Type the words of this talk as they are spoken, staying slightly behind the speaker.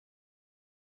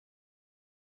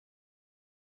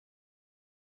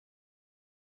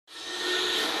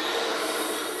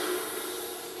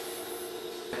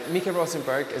Mika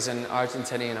Rottenberg is an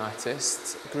Argentinian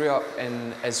artist. Grew up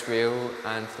in Israel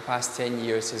and for the past 10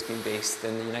 years has been based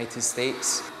in the United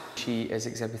States. She is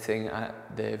exhibiting at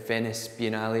the Venice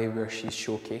Biennale where she's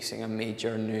showcasing a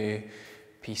major new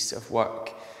piece of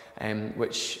work,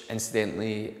 which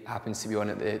incidentally happens to be on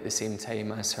at the same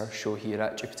time as her show here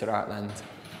at Jupiter Artland.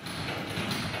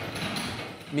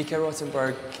 Mika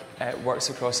Rottenberg works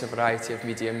across a variety of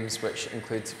mediums which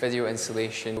include video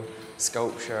installation,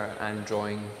 sculpture and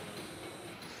drawing.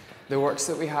 The works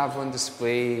that we have on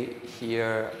display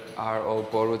here are all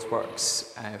borrowed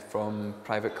works from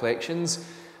private collections.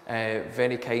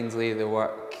 Very kindly the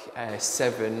work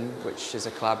 7, which is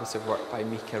a collaborative work by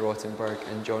Mika Rottenberg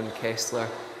and John Kessler,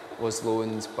 was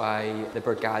loaned by the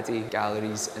Bergadi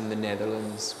Galleries in the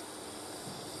Netherlands.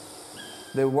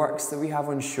 The works that we have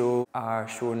on show are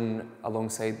shown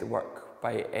alongside the work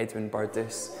by Edwin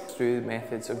Burdis. Through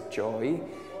methods of joy,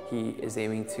 he is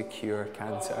aiming to cure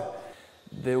cancer.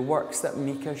 The works that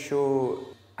Mika show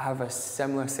have a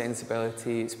similar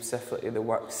sensibility, specifically the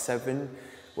work 7,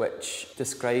 which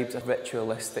describes a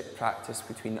ritualistic practice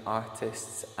between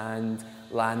artists and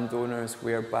landowners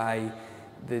whereby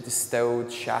the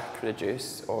distilled chakra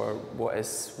juice, or what is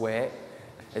sweat,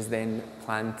 is then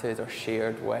planted or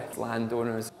shared with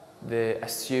landowners. The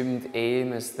assumed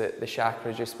aim is that the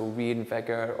chakra juice will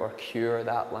reinvigorate or cure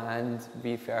that land,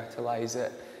 refertilise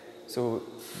it. So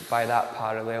by that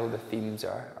parallel, the themes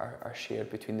are shared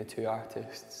between the two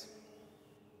artists.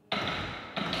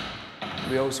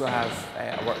 We also have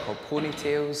a work called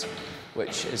Ponytails,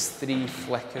 which is 3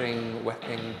 flickering,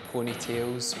 whipping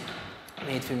ponytails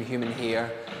made from human hair.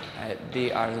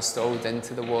 They are installed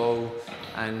into the wall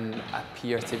and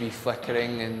appear to be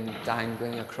flickering and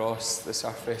dangling across the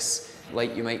surface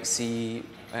like you might see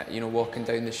walking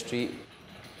down the street.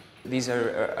 These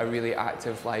are a really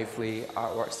active, lively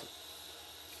artworks.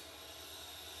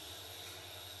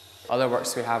 Other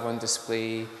works we have on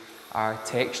display are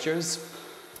textures.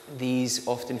 These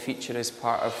often feature as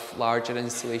part of larger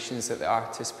installations that the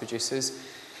artist produces.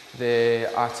 The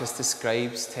artist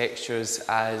describes textures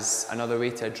as another way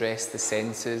to address the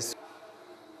senses.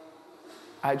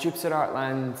 At Jupiter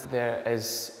Artland there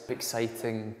is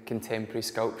exciting contemporary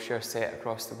sculpture set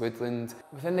across the woodland.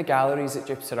 Within the galleries at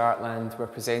Jupiter Artland we're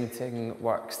presenting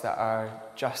works that are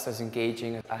just as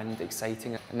engaging and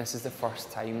exciting, and this is the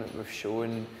first time that we've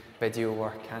shown video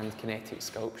work and kinetic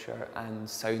sculpture and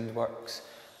sound works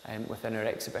within our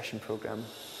exhibition programme.